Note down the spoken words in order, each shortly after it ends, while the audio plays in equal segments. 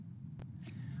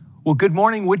Well, good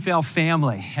morning, Woodvale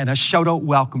family, and a shout-out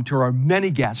welcome to our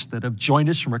many guests that have joined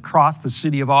us from across the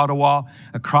city of Ottawa,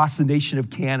 across the nation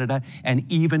of Canada,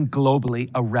 and even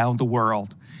globally around the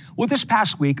world. Well, this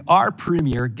past week, our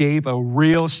premier gave a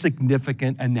real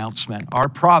significant announcement. Our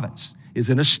province is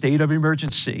in a state of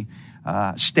emergency,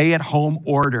 stay-at-home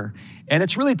order, and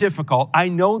it's really difficult. I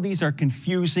know these are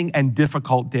confusing and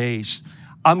difficult days.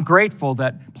 I'm grateful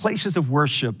that places of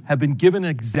worship have been given an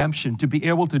exemption to be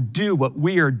able to do what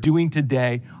we are doing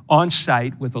today on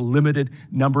site with a limited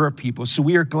number of people. So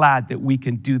we are glad that we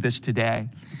can do this today.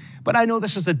 But I know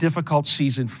this is a difficult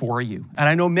season for you. And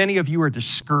I know many of you are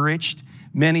discouraged.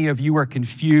 Many of you are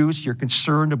confused. You're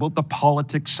concerned about the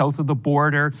politics south of the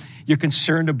border. You're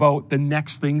concerned about the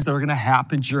next things that are going to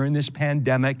happen during this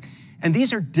pandemic. And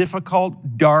these are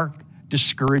difficult, dark,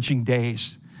 discouraging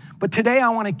days. But today I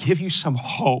want to give you some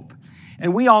hope.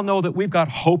 And we all know that we've got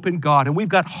hope in God, and we've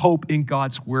got hope in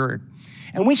God's word.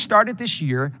 And we started this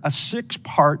year a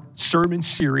 6-part sermon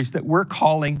series that we're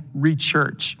calling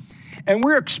Rechurch. And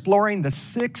we're exploring the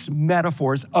 6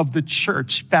 metaphors of the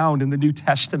church found in the New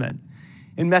Testament.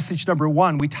 In message number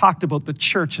 1, we talked about the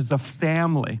church as a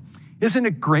family. Isn't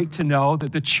it great to know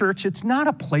that the church, it's not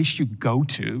a place you go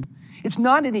to. It's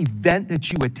not an event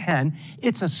that you attend.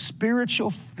 It's a spiritual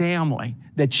family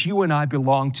that you and I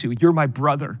belong to. You're my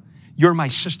brother. You're my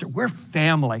sister. We're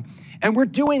family. And we're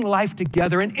doing life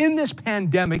together. And in this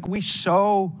pandemic, we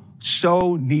so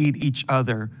need each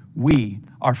other. We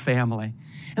are family.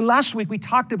 And last week, we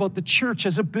talked about the church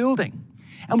as a building.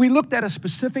 And we looked at a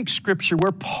specific scripture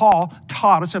where Paul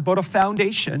taught us about a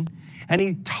foundation. And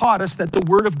he taught us that the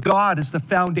word of God is the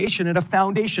foundation, and a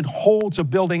foundation holds a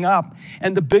building up.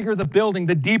 And the bigger the building,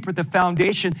 the deeper the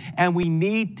foundation. And we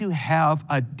need to have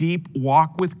a deep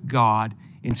walk with God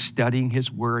in studying his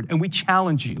word. And we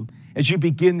challenge you as you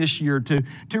begin this year to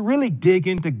really dig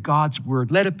into God's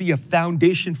word. Let it be a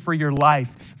foundation for your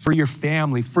life, for your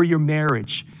family, for your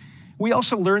marriage. We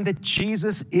also learned that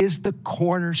Jesus is the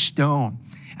cornerstone.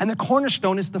 And the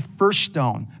cornerstone is the first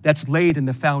stone that's laid in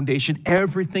the foundation.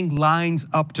 Everything lines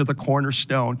up to the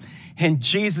cornerstone. And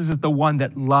Jesus is the one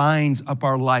that lines up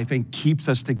our life and keeps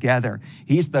us together.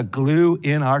 He's the glue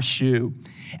in our shoe.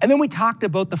 And then we talked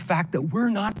about the fact that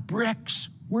we're not bricks.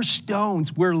 We're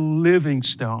stones. We're living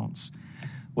stones.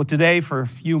 Well, today, for a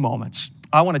few moments,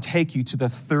 I want to take you to the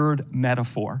 3rd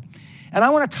metaphor. And I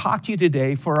want to talk to you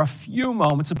today for a few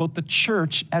moments about the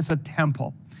church as a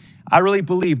temple. I really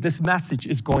believe this message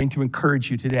is going to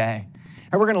encourage you today.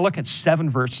 And we're going to look at 7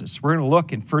 verses. We're going to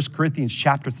look in 1 Corinthians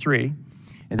chapter 3,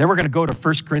 and then we're going to go to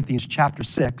 1 Corinthians chapter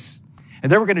 6,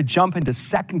 and then we're going to jump into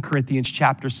 2 Corinthians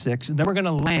chapter 6, and then we're going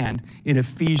to land in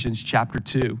Ephesians chapter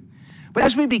 2. But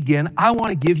as we begin, I want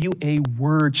to give you a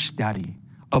word study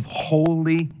of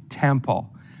holy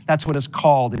temple. That's what it's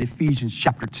called in Ephesians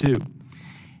chapter 2.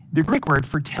 The Greek word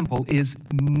for temple is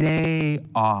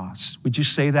naos. Would you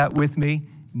say that with me?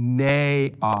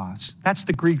 Naos. That's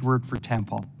the Greek word for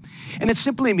temple. And it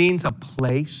simply means a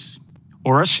place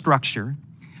or a structure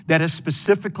that is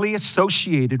specifically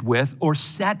associated with or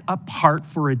set apart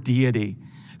for a deity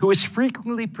who is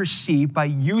frequently perceived by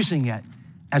using it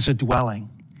as a dwelling.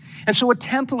 And so a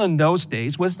temple in those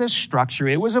days was this structure.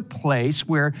 It was a place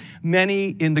where many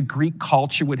in the Greek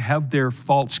culture would have their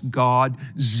false god,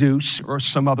 Zeus or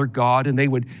some other god, and they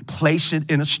would place it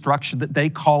in a structure that they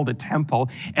called a temple.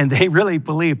 And they really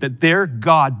believed that their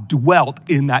god dwelt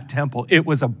in that temple. It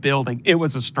was a building. It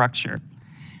was a structure.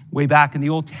 Way back in the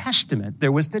Old Testament,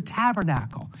 there was the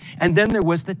tabernacle, and then there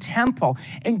was the temple.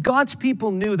 And God's people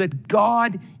knew that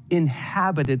God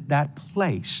inhabited that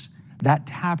place, that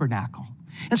tabernacle.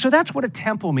 And so that's what a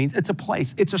temple means. It's a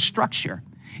place. It's a structure.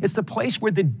 It's the place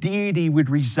where the deity would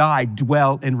reside,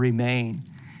 dwell, and remain.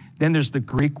 Then there's the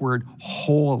Greek word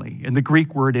holy, and the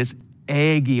Greek word is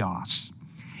agios.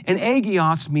 And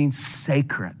agios means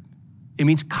sacred. It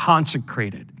means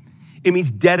consecrated. It means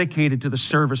dedicated to the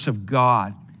service of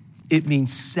God. It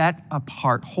means set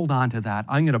apart. Hold on to that.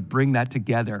 I'm going to bring that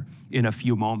together in a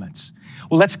few moments.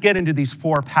 Well, let's get into these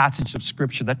 4 passages of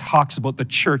Scripture that talks about the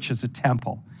church as a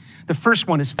temple. The first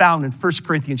one is found in 1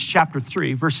 Corinthians chapter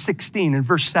 3, verse 16 and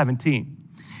verse 17.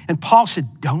 And Paul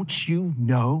said, "Don't you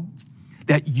know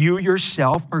that you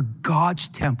yourself are God's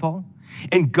temple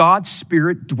and God's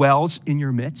Spirit dwells in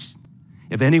your midst?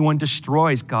 If anyone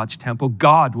destroys God's temple,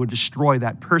 God will destroy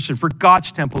that person, for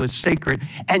God's temple is sacred,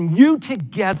 and you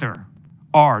together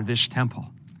are this temple."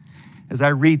 As I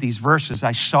read these verses,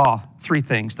 I saw 3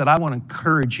 things that I want to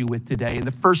encourage you with today. And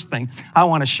the first thing I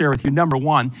want to share with you, number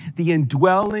 1, the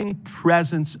indwelling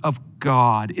presence of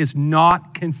God is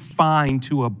not confined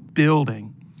to a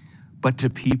building, but to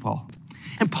people.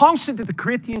 And Paul said to the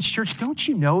Corinthians church, don't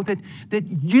you know that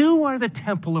you are the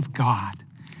temple of God?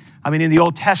 I mean, in the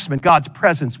Old Testament, God's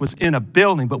presence was in a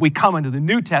building, but we come into the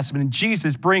New Testament and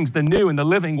Jesus brings the new and the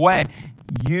living way.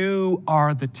 You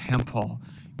are the temple.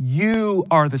 You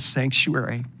are the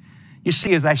sanctuary. You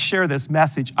see, as I share this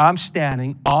message, I'm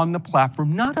standing on the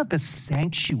platform, not of the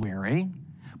sanctuary,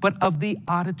 but of the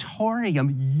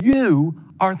auditorium. You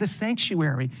are the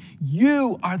sanctuary.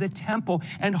 You are the temple,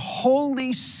 and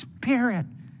Holy Spirit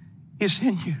is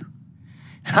in you.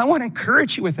 And I want to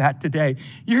encourage you with that today.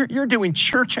 You're doing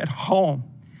church at home,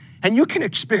 and you can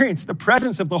experience the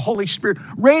presence of the Holy Spirit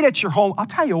right at your home. I'll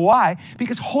tell you why.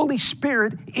 Because Holy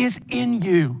Spirit is in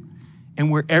you.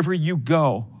 And wherever you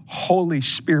go, Holy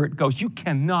Spirit goes. You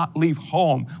cannot leave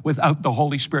home without the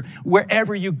Holy Spirit.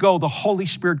 Wherever you go, the Holy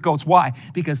Spirit goes. Why?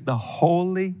 Because the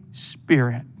Holy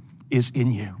Spirit is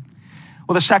in you.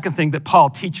 Well, the second thing that Paul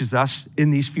teaches us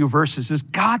in these few verses is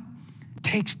God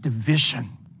takes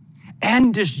division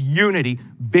and disunity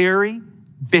very,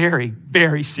 very,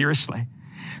 very seriously.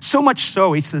 So much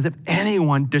so, he says, if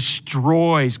anyone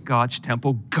destroys God's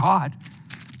temple, God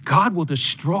will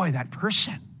destroy that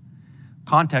person.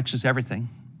 Context is everything.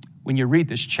 When you read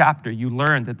this chapter, you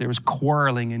learn that there was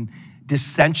quarreling and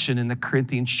dissension in the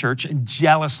Corinthian church and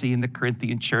jealousy in the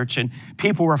Corinthian church. And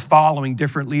people were following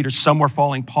different leaders. Some were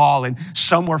following Paul and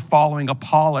some were following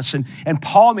Apollos. And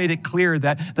Paul made it clear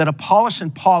that Apollos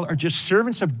and Paul are just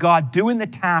servants of God doing the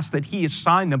task that he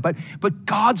assigned them. But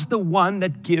God's the one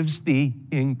that gives the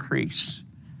increase.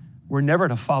 We're never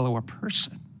to follow a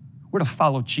person. We're to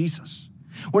follow Jesus.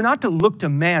 We're not to look to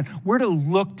man. We're to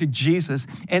look to Jesus.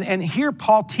 And here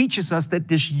Paul teaches us that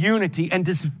disunity and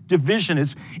this division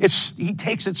he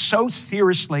takes it so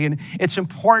seriously. And it's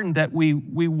important that we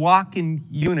walk in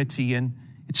unity. And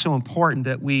it's so important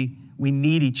that we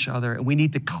need each other and we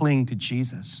need to cling to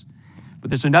Jesus.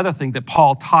 But there's another thing that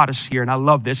Paul taught us here, and I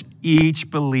love this. Each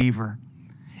believer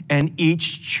and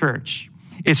each church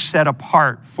is set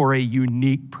apart for a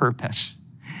unique purpose.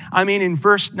 I mean, in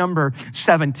verse number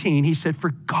 17, he said,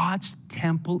 for God's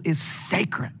temple is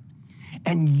sacred,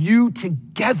 and you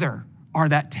together are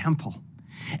that temple.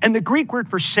 And the Greek word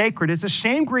for sacred is the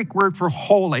same Greek word for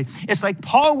holy. It's like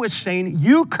Paul was saying,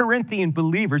 you Corinthian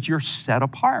believers, you're set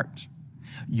apart.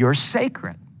 You're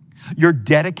sacred. You're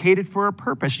dedicated for a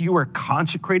purpose. You are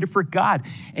consecrated for God.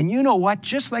 And you know what?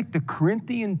 Just like the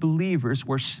Corinthian believers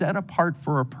were set apart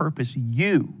for a purpose,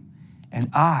 you and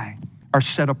I are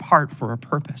set apart for a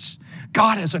purpose.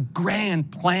 God has a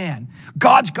grand plan.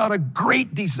 God's got a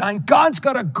great design. God's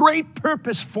got a great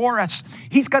purpose for us.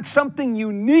 He's got something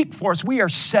unique for us. We are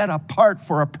set apart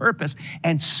for a purpose.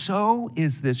 And so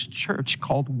is this church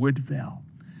called Woodville.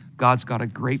 God's got a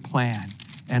great plan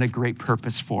and a great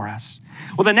purpose for us.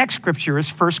 Well, the next scripture is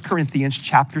 1 Corinthians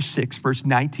chapter 6, verse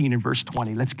 19 and verse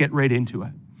 20. Let's get right into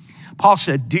it. Paul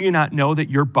said, do you not know that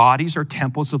your bodies are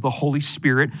temples of the Holy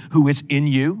Spirit who is in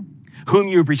you, whom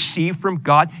you have received from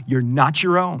God? You're not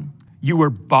your own. You were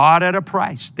bought at a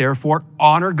price. Therefore,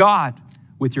 honor God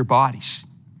with your bodies.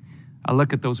 I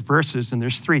look at those verses and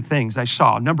there's three things I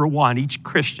saw. Number one, each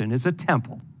Christian is a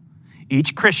temple.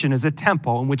 Each Christian is a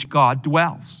temple in which God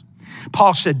dwells.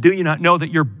 Paul said, do you not know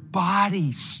that your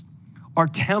bodies are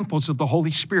temples of the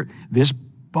Holy Spirit? This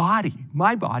body,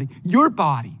 my body, your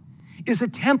body is a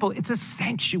temple. It's a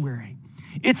sanctuary.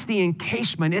 It's the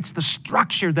encasement. It's the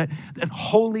structure that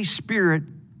Holy Spirit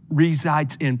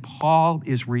resides in. Paul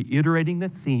is reiterating the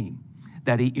theme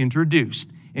that he introduced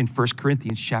in 1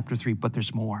 Corinthians chapter 3, but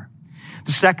there's more.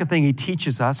 The second thing he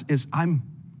teaches us is I'm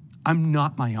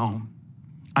not my own.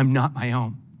 I'm not my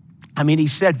own. I mean, he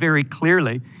said very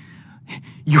clearly,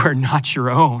 you are not your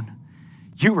own.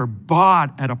 You were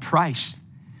bought at a price.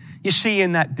 You see,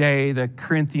 in that day, the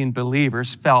Corinthian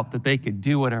believers felt that they could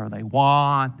do whatever they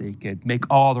want. They could make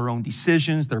all their own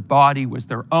decisions. Their body was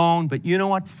their own. But you know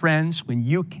what, friends? When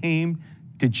you came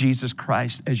to Jesus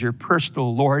Christ as your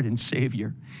personal Lord and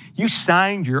Savior, you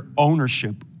signed your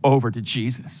ownership over to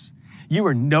Jesus. You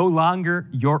are no longer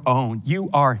your own.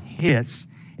 You are His,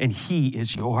 and He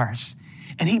is yours.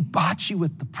 And He bought you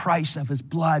with the price of His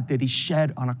blood that He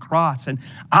shed on a cross. And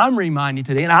I'm reminding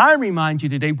today, and I remind you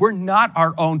today, we're not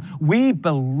our own. We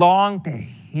belong to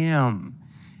Him.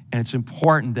 And it's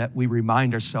important that we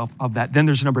remind ourselves of that. Then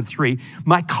there's number three,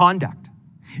 my conduct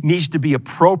needs to be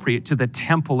appropriate to the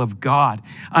temple of God.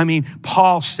 I mean,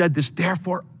 Paul said this,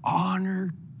 therefore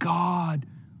honor God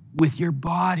with your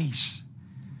bodies.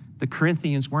 The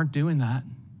Corinthians weren't doing that.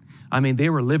 I mean, they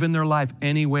were living their life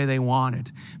any way they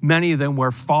wanted. Many of them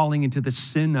were falling into the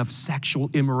sin of sexual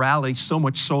immorality, so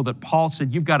much so that Paul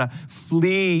said, you've got to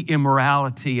flee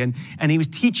immorality. And he was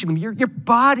teaching them, your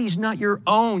body's not your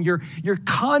own. Your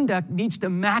conduct needs to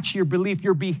match your belief.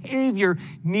 Your behavior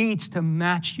needs to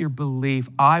match your belief.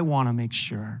 I want to make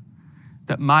sure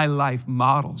that my life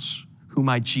models who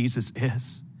my Jesus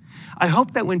is. I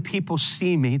hope that when people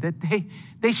see me, that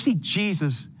they see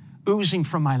Jesus oozing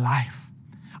from my life.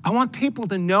 I want people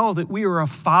to know that we are a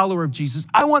follower of Jesus.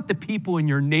 I want the people in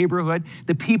your neighborhood,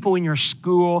 the people in your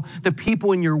school, the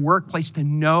people in your workplace to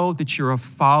know that you're a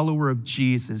follower of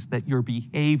Jesus, that your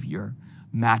behavior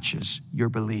matches your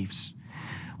beliefs.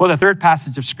 Well, the third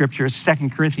passage of Scripture is 2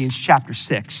 Corinthians chapter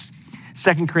 6.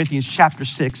 2 Corinthians chapter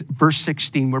 6, verse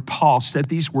 16, where Paul said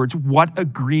these words, what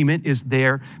agreement is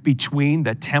there between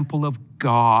the temple of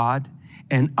God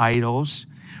and idols?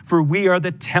 For we are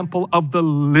the temple of the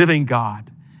living God.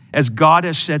 As God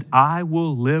has said, I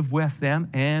will live with them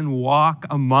and walk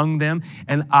among them,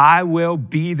 and I will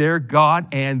be their God,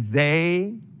 and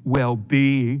they will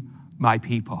be my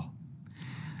people.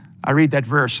 I read that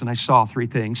verse and I saw three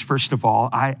things. First of all,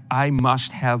 I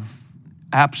must have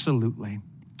absolutely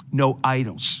no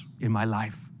idols in my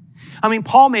life. I mean,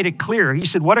 Paul made it clear. He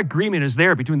said, what agreement is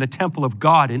there between the temple of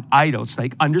God and idols?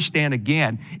 Like, understand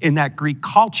again, in that Greek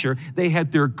culture, they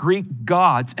had their Greek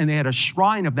gods, and they had a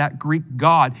shrine of that Greek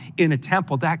god in a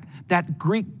temple. That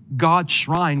Greek god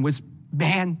shrine was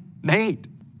man-made.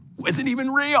 It wasn't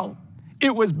even real.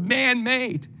 It was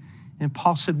man-made. And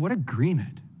Paul said, what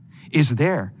agreement is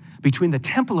there between the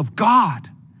temple of God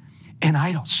and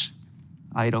idols?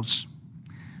 Idols.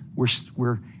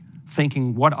 We're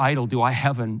thinking, what idol do I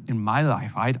have in my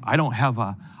life? I don't have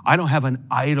an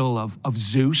idol of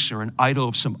Zeus or an idol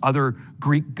of some other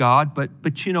Greek god,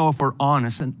 but you know, if we're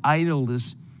honest, an idol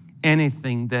is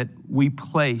anything that we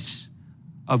place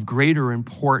of greater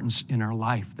importance in our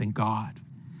life than God.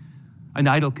 An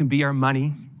idol can be our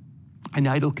money. An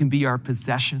idol can be our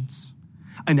possessions.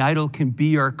 An idol can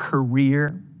be our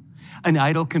career. An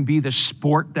idol can be the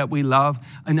sport that we love.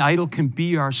 An idol can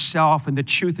be ourself. And the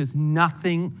truth is,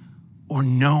 nothing or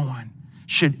no one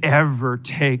should ever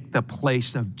take the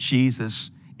place of Jesus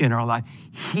in our life.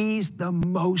 He's the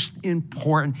most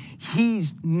important.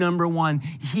 He's number one.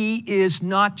 He is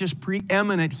not just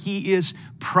preeminent. He is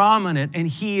prominent, and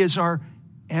he is our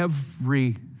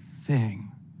everything.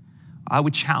 I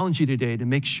would challenge you today to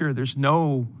make sure there's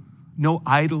no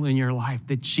idol in your life,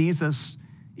 that Jesus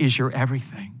is your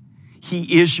everything.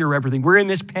 He is your everything. We're in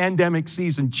this pandemic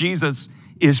season. Jesus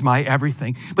is my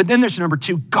everything. But then there's number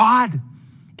two. God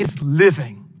is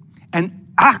living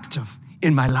and active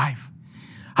in my life.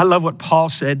 I love what Paul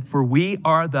said, for we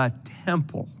are the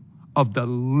temple of the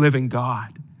living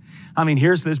God. I mean,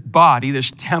 here's this body,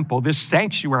 this temple, this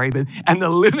sanctuary, and the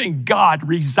living God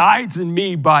resides in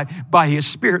me by his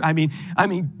Spirit. I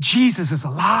mean, Jesus is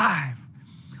alive.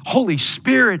 Holy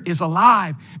Spirit is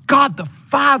alive. God the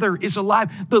Father is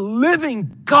alive. The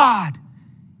living God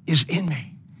is in me.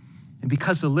 And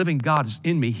because the living God is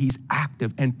in me, he's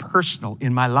active and personal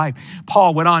in my life.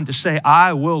 Paul went on to say,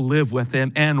 I will live with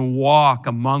them and walk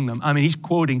among them. I mean, he's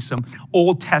quoting some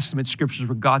Old Testament scriptures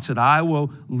where God said, I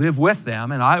will live with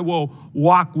them and I will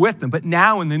walk with them. But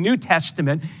now in the New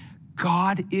Testament,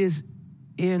 God is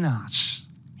in us.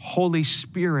 Holy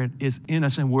Spirit is in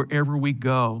us, and wherever we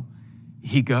go,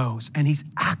 he goes. And he's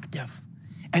active,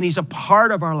 and he's a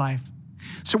part of our life.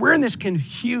 So we're in this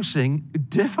confusing,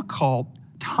 difficult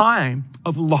time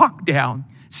of lockdown,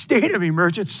 state of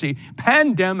emergency,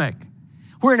 pandemic.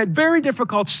 We're in a very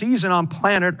difficult season on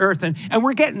planet Earth, and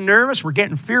we're getting nervous, we're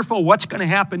getting fearful. What's going to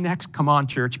happen next? Come on,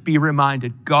 church, be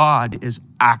reminded, God is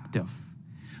active.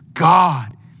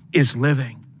 God is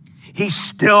living. He's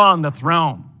still on the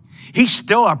throne. He's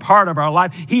still a part of our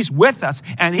life. He's with us,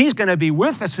 and he's going to be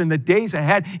with us in the days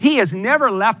ahead. He has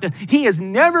never left us. He has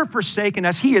never forsaken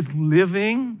us. He is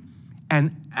living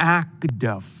and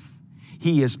active.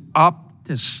 He is up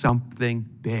to something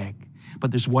big.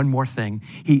 But there's one more thing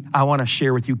I want to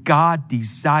share with you. God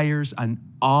desires an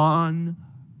ongoing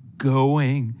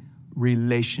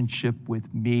relationship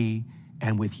with me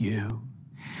and with you.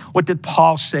 What did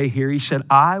Paul say here? He said,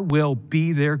 I will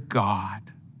be their God,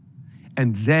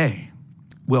 and they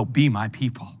will be my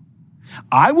people.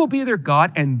 I will be their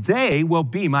God, and they will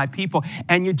be my people.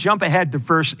 And you jump ahead to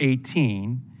verse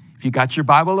 18. If you got your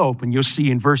Bible open, you'll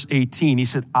see in verse 18, he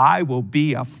said, I will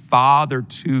be a father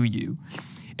to you,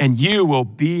 and you will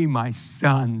be my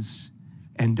sons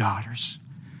and daughters.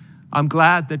 I'm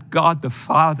glad that God the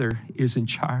Father is in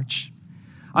charge.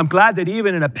 I'm glad that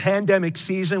even in a pandemic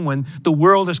season when the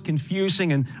world is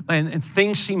confusing and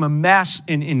things seem a mess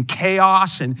in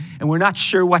chaos and we're not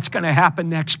sure what's going to happen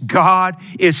next, God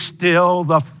is still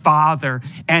the Father,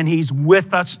 and he's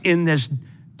with us in this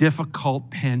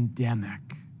difficult pandemic.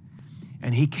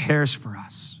 And he cares for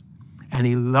us, and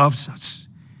he loves us.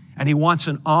 And he wants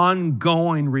an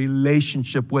ongoing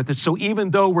relationship with us. So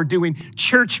even though we're doing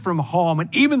church from home,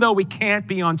 and even though we can't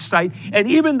be on site, and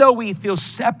even though we feel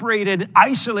separated,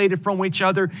 isolated from each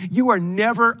other, you are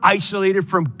never isolated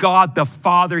from God the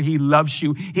Father. He loves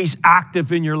you. He's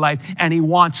active in your life, and he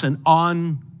wants an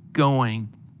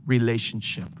ongoing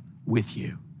relationship with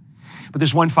you. But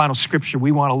there's one final scripture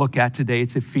we want to look at today.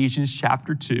 It's Ephesians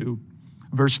chapter 2,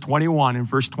 verse 21 and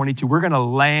verse 22. We're going to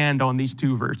land on these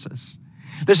two verses.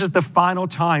 This is the final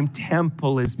time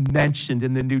temple is mentioned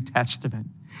in the New Testament.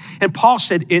 And Paul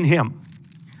said, in him,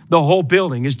 the whole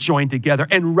building is joined together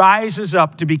and rises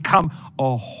up to become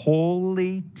a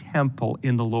holy temple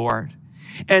in the Lord.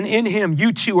 And in him,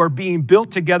 you two are being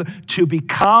built together to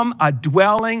become a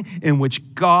dwelling in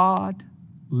which God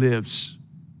lives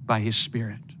by his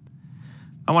Spirit.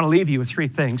 I want to leave you with three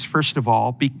things. First of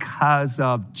all, because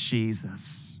of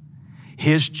Jesus,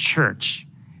 his church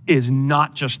is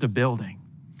not just a building.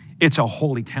 It's a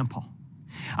holy temple.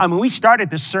 I mean, we started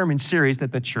this sermon series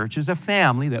that the church is a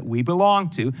family that we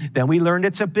belong to. Then we learned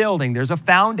it's a building. There's a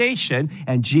foundation,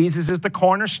 and Jesus is the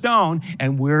cornerstone,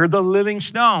 and we're the living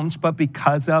stones. But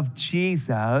because of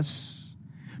Jesus,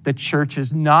 the church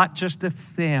is not just a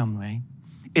family.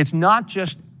 It's not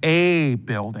just a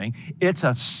building. It's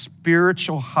a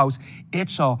spiritual house.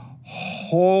 It's a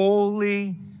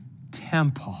holy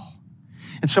temple.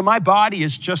 And so my body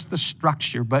is just the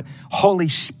structure, but Holy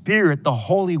Spirit, the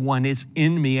Holy One, is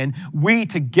in me. And we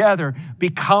together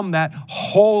become that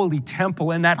holy temple,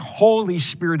 and that Holy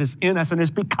Spirit is in us. And it's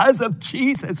because of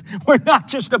Jesus, we're not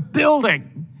just a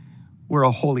building, we're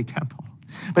a holy temple.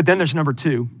 But then there's number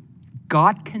two,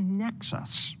 God connects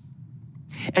us.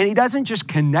 And he doesn't just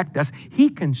connect us, he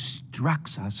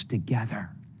constructs us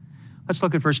together. Let's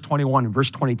look at verse 21 and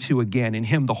verse 22 again. In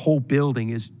him, the whole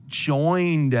building is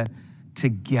joined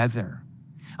together.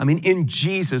 I mean, in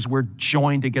Jesus, we're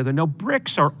joined together. No,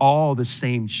 bricks are all the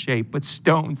same shape, but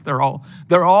stones, they're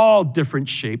all different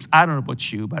shapes. I don't know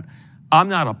about you, but I'm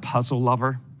not a puzzle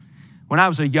lover. When I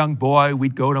was a young boy,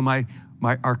 we'd go to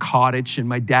our cottage, and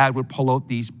my dad would pull out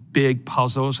these big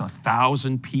puzzles,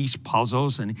 1,000-piece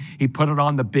puzzles, and he put it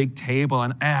on the big table,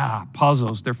 and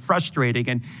puzzles, they're frustrating,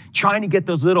 and trying to get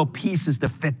those little pieces to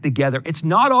fit together. It's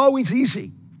not always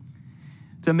easy.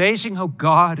 It's amazing how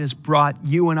God has brought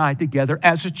you and I together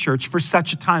as a church for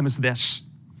such a time as this.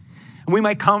 And we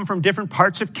might come from different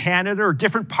parts of Canada or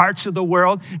different parts of the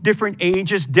world, different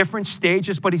ages, different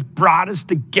stages, but he's brought us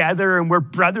together, and we're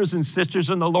brothers and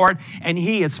sisters in the Lord, and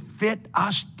he has fit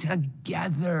us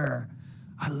together.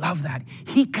 I love that.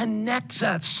 He connects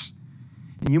us.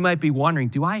 And you might be wondering,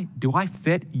 do I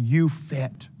fit? You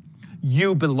fit.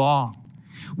 You belong.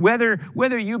 Whether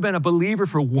you've been a believer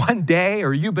for one day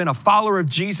or you've been a follower of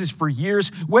Jesus for years,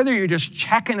 whether you're just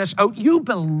checking us out, you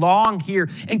belong here.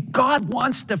 And God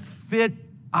wants to fit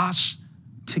us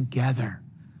together.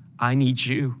 I need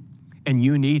you, and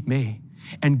you need me.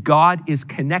 And God is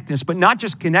connecting us, but not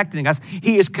just connecting us,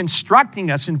 he is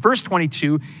constructing us. In verse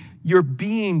 22, you're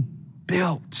being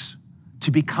built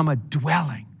to become a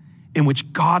dwelling in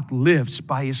which God lives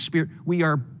by his Spirit. We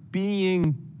are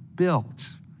being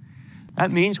built. That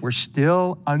means we're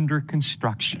still under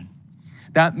construction.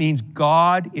 That means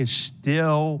God is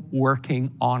still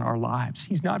working on our lives.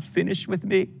 He's not finished with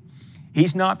me.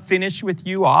 He's not finished with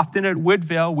you. Often at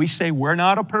Woodville, we say we're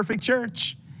not a perfect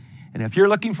church. And if you're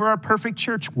looking for a perfect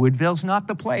church, Woodville's not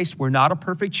the place. We're not a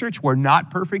perfect church. We're not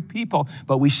perfect people,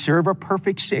 but we serve a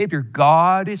perfect Savior.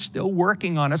 God is still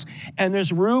working on us, and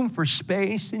there's room for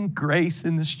space and grace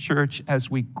in this church as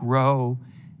we grow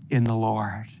in the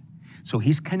Lord. So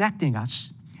he's connecting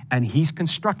us, and he's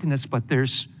constructing us, but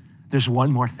there's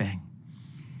one more thing.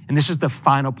 And this is the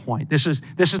final point. This is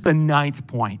the ninth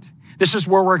point. This is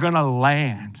where we're going to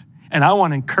land. And I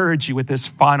want to encourage you with this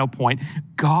final point.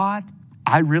 God,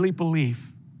 I really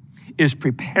believe, is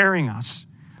preparing us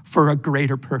for a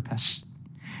greater purpose.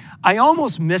 I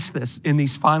almost missed this in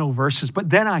these final verses, but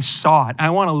then I saw it. I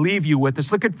want to leave you with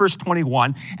this. Look at verse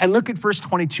 21 and look at verse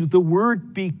 22. The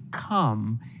word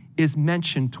become is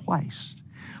mentioned twice.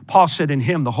 Paul said in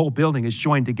him, the whole building is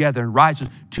joined together and rises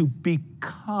to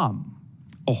become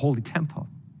a holy temple.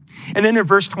 And then in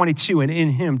verse 22, and in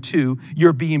him too,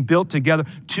 you're being built together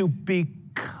to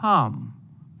become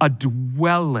a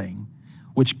dwelling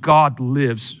which God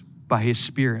lives by his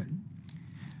Spirit.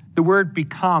 The word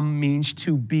become means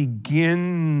to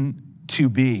begin to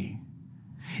be.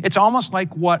 It's almost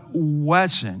like what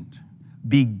wasn't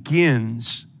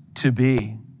begins to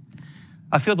be.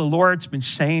 I feel the Lord's been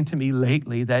saying to me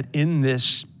lately that in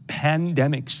this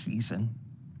pandemic season,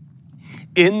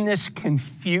 in this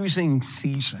confusing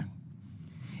season,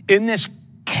 in this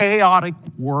chaotic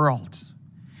world,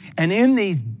 and in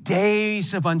these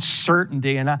days of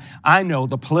uncertainty, and I know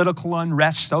the political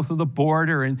unrest south of the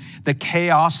border and the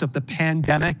chaos of the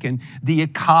pandemic and the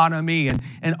economy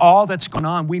and all that's going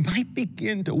on, we might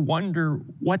begin to wonder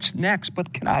what's next.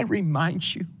 But can I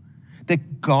remind you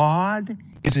that God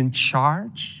is in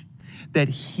charge, that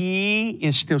he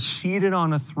is still seated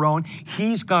on a throne.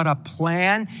 He's got a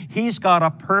plan. He's got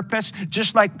a purpose.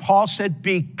 Just like Paul said,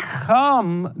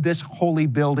 become this holy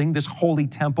building, this holy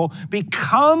temple.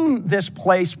 Become this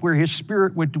place where his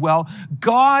Spirit would dwell.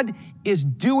 God is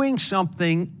doing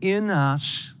something in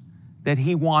us that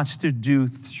he wants to do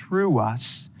through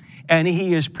us. And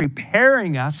he is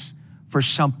preparing us for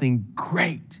something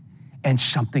great and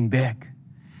something big.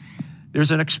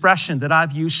 There's an expression that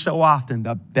I've used so often: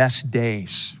 the best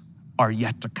days are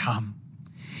yet to come.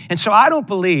 And so I don't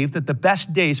believe that the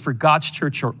best days for God's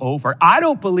church are over. I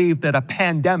don't believe that a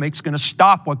pandemic's going to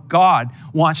stop what God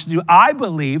wants to do. I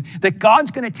believe that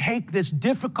God's going to take this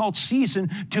difficult season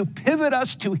to pivot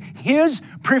us to his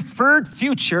preferred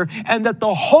future, and that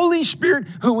the Holy Spirit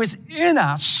who is in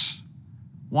us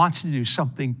wants to do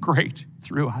something great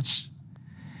through us.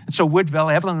 And so Woodville,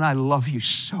 Evelyn and I love you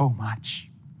so much.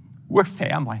 We're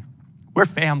family. We're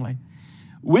family.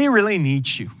 We really need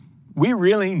you. We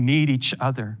really need each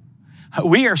other.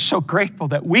 We are so grateful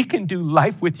that we can do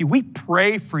life with you. We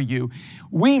pray for you.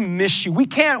 We miss you. We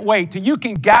can't wait till you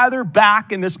can gather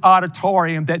back in this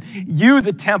auditorium, that you,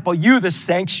 the temple, you, the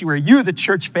sanctuary, you, the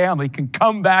church family, can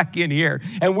come back in here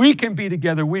and we can be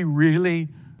together. We really,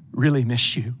 really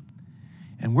miss you.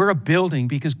 And we're a building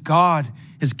because God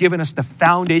has given us the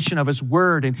foundation of his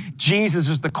word, and Jesus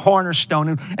is the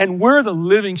cornerstone, and we're the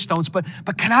living stones. But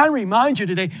can I remind you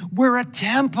today, we're a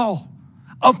temple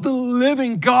of the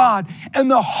living God, and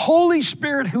the Holy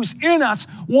Spirit who's in us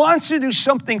wants to do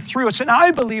something through us. And I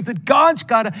believe that God's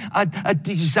got a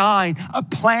design, a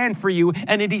plan for you,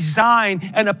 and a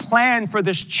design and a plan for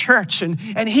this church.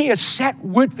 And he has set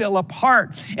Woodville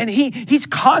apart, and he's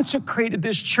consecrated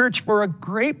this church for a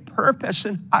great purpose.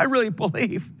 And I really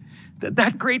believe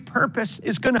that great purpose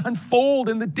is going to unfold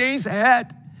in the days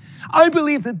ahead. I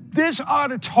believe that this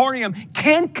auditorium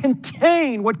can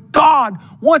contain what God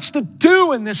wants to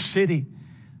do in this city.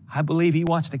 I believe he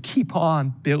wants to keep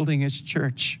on building his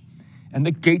church, and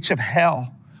the gates of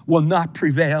hell will not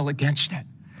prevail against it.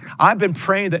 I've been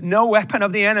praying that no weapon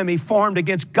of the enemy formed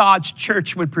against God's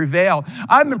church would prevail.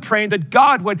 I've been praying that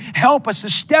God would help us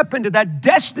to step into that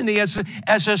destiny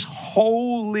as his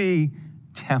holy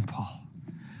temple.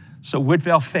 So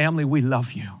Woodville family, we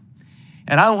love you.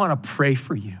 And I want to pray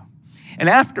for you. And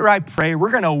after I pray,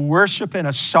 we're going to worship in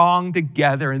a song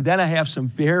together. And then I have some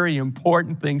very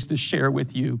important things to share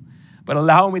with you. But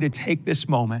allow me to take this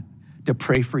moment to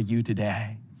pray for you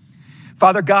today.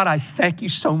 Father God, I thank you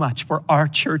so much for our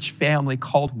church family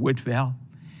called Woodville.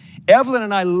 Evelyn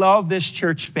and I love this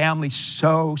church family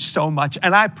so much.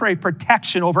 And I pray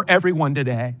protection over everyone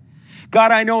today.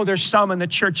 God, I know there's some in the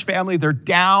church family, they're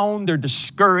down, they're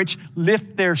discouraged.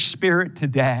 Lift their spirit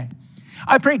today.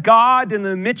 I pray, God, in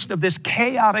the midst of this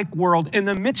chaotic world, in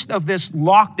the midst of this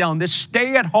lockdown, this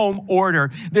stay-at-home order,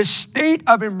 this state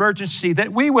of emergency,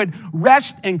 that we would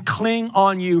rest and cling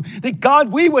on you. That,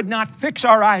 God, we would not fix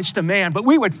our eyes to man, but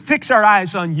we would fix our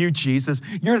eyes on you, Jesus.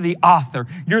 You're the author.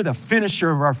 You're the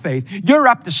finisher of our faith. You're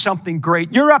up to something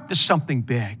great. You're up to something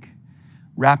big.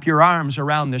 Wrap your arms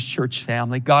around this church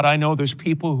family. God, I know there's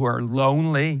people who are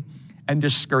lonely and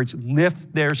discouraged.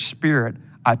 Lift their spirit,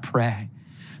 I pray.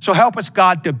 So help us,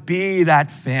 God, to be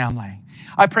that family.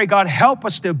 I pray, God, help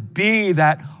us to be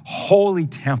that holy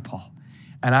temple.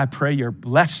 And I pray your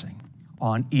blessing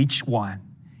on each one.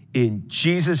 In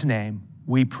Jesus' name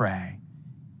we pray.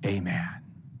 Amen.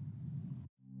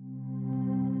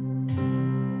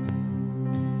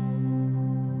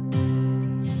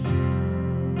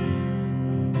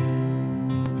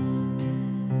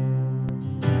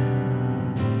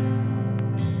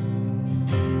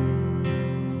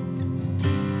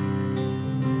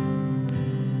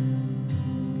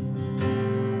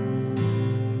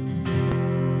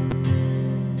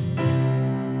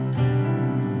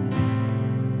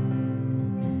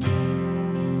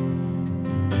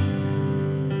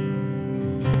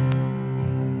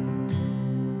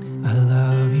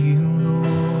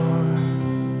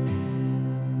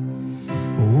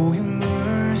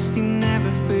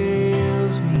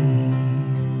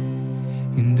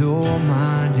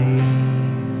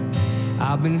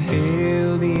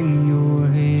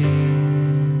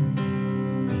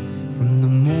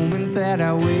 that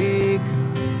I wake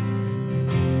up,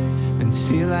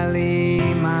 until I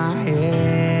lay my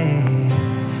head,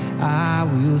 I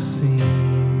will sing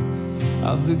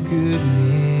of the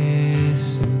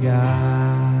goodness of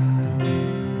God.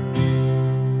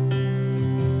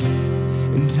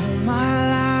 And all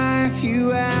my life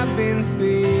you have been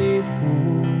faithful.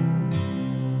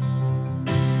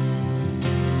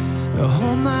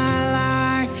 All my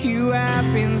life you have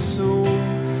been so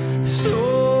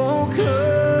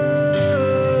good.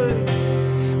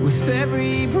 With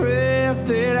every breath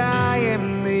that I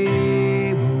am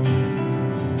able,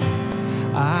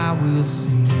 I will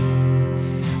sing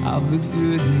of the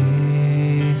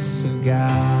goodness of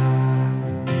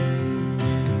God.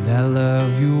 And I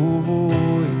love your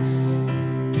voice.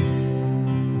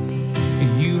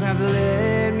 You have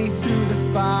led me through the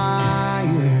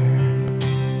fire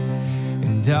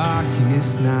and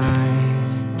darkest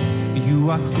night. You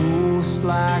are close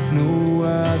like no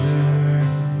other.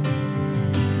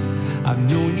 I've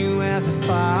known you as a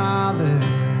father,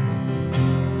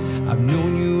 I've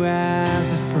known you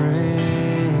as a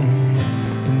friend,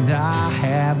 and I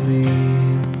have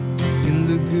lived in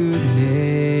the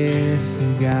goodness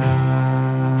of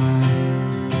God.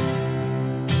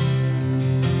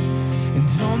 And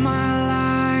all my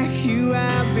life you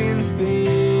have been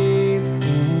faithful.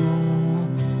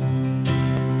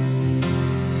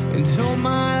 And all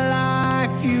my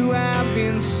life you have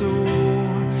been so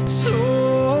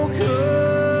good.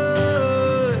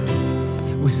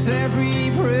 With every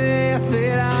breath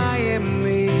that I am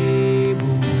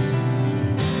able,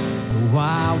 oh,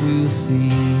 I will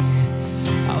sing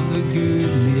of the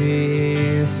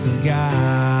goodness of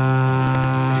God.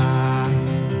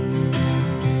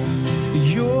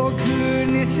 Your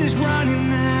goodness is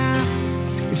running out,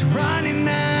 it's running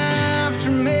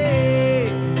after me.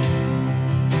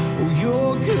 Oh,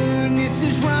 your goodness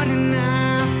is running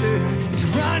after, it's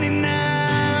running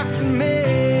after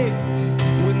me.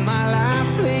 With my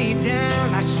life laid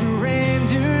down, I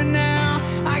surrender now.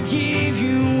 I give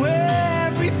you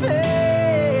everything.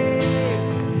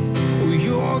 Oh,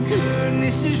 your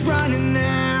goodness is running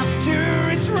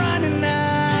after, it's running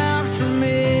after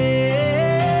me.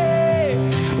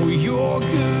 Oh, your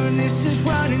goodness is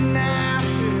running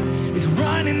after, it's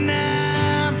running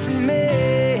after me.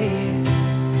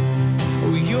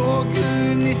 Oh, your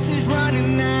goodness is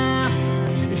running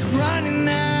after, it's running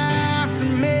after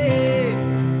me.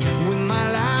 With my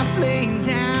life laying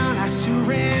down, I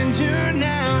surrender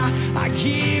now. I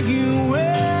give you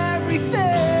everything.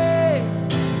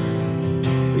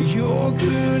 Your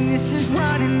goodness is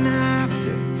running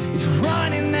after, it's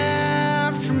running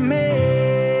after me.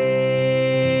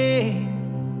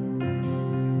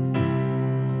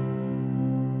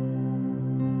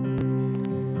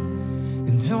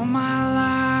 And all my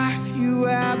life you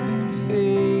have been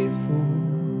faithful.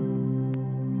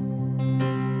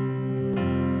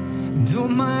 And all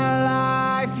my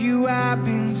life you have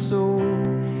been so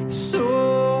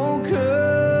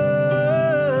good.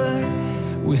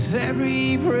 With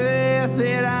every breath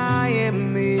that I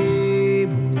am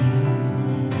able,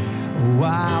 oh,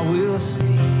 I will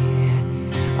sing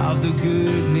of the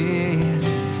goodness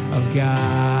of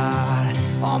God.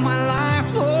 All my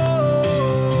life,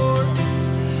 Lord,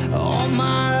 all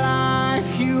my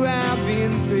life you have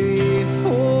been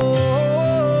faithful.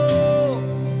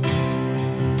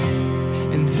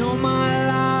 And all my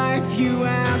life you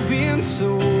have been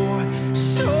so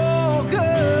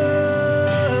good.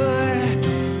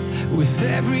 With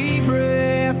every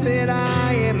breath that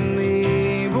I am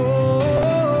able,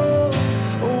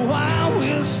 oh, I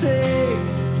will say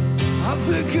of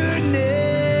the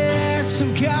goodness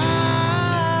of God.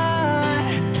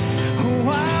 Oh,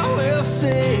 I will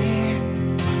say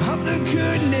of the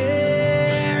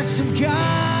goodness of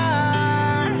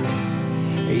God.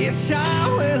 Yes, I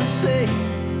will say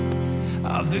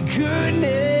of the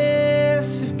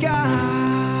goodness of God.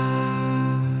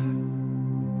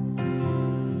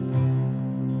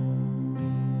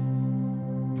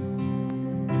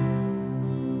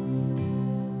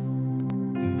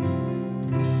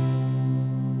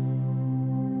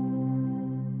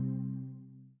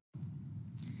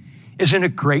 Isn't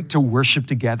it great to worship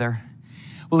together?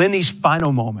 Well, in these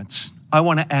final moments, I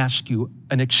want to ask you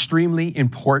an extremely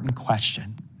important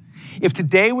question. If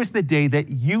today was the day that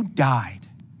you died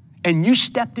and you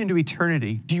stepped into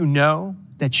eternity, do you know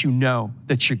that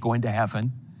you're going to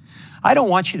heaven? I don't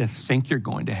want you to think you're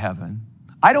going to heaven.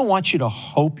 I don't want you to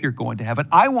hope you're going to heaven.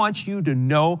 I want you to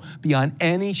know beyond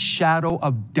any shadow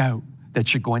of doubt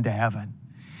that you're going to heaven.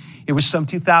 It was some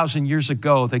 2,000 years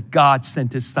ago that God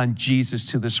sent his son Jesus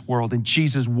to this world, and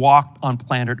Jesus walked on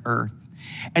planet Earth.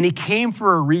 And he came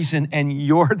for a reason, and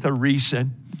you're the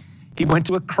reason. He went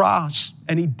to a cross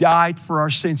and he died for our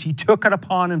sins. He took it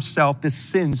upon himself, the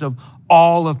sins of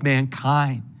all of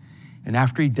mankind. And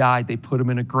after he died, they put him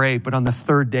in a grave. But on the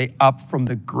third day, up from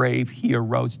the grave, he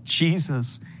arose.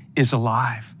 Jesus is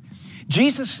alive.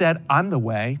 Jesus said, I'm the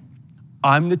way,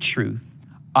 I'm the truth,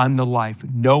 I'm the life.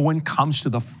 No one comes to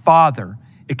the Father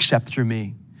except through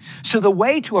me. So the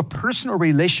way to a personal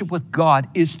relationship with God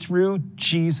is through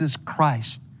Jesus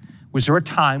Christ. Was there a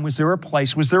time, was there a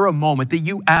place, was there a moment that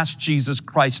you asked Jesus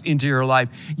Christ into your life?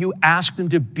 You asked him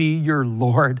to be your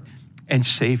Lord and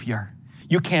Savior.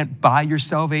 You can't buy your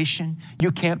salvation.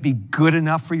 You can't be good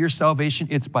enough for your salvation.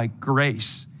 It's by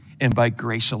grace and by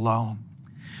grace alone.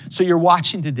 So you're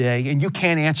watching today and you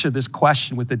can't answer this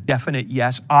question with a definite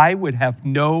yes. I would have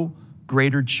no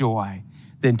greater joy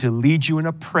than to lead you in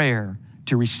a prayer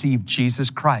to receive Jesus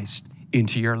Christ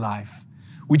into your life.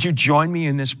 Would you join me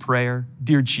in this prayer?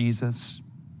 Dear Jesus,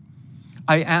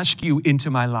 I ask you into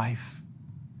my life.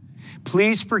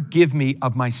 Please forgive me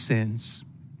of my sins.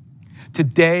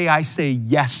 Today I say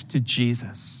yes to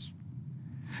Jesus.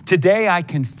 Today I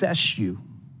confess you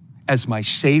as my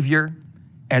Savior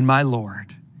and my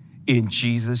Lord. In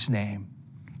Jesus' name,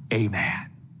 amen.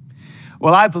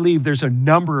 Well, I believe there's a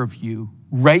number of you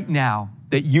right now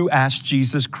that you asked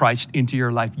Jesus Christ into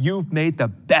your life. You've made the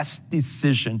best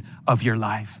decision of your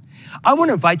life. I want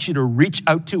to invite you to reach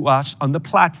out to us on the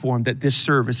platform that this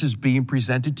service is being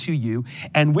presented to you,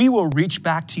 and we will reach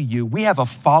back to you. We have a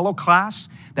follow class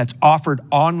that's offered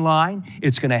online.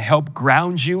 It's going to help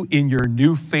ground you in your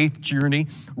new faith journey.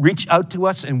 Reach out to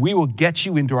us and we will get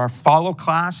you into our follow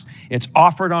class. It's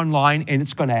offered online and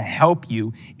it's going to help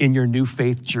you in your new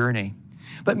faith journey.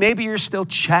 But maybe you're still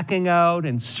checking out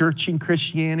and searching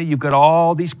Christianity. You've got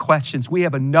all these questions. We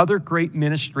have another great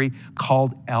ministry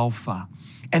called Alpha,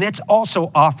 and it's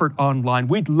also offered online.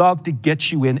 We'd love to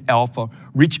get you in Alpha.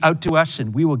 Reach out to us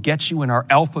and we will get you in our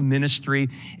Alpha ministry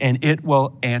and it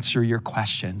will answer your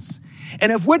questions.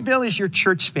 And if Woodville is your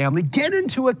church family, get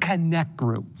into a Connect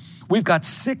group. We've got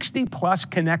 60 plus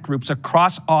Connect groups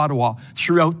across Ottawa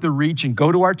throughout the region.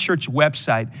 Go to our church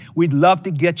website. We'd love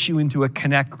to get you into a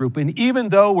Connect group. And even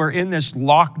though we're in this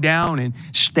lockdown and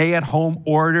stay-at-home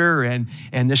order and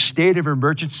the state of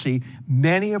emergency,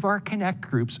 many of our Connect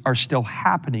groups are still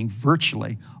happening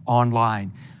virtually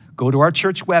online. Go to our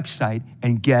church website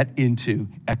and get into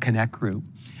a Connect group.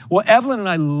 Well, Evelyn and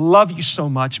I love you so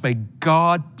much. May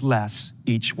God bless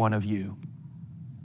each one of you.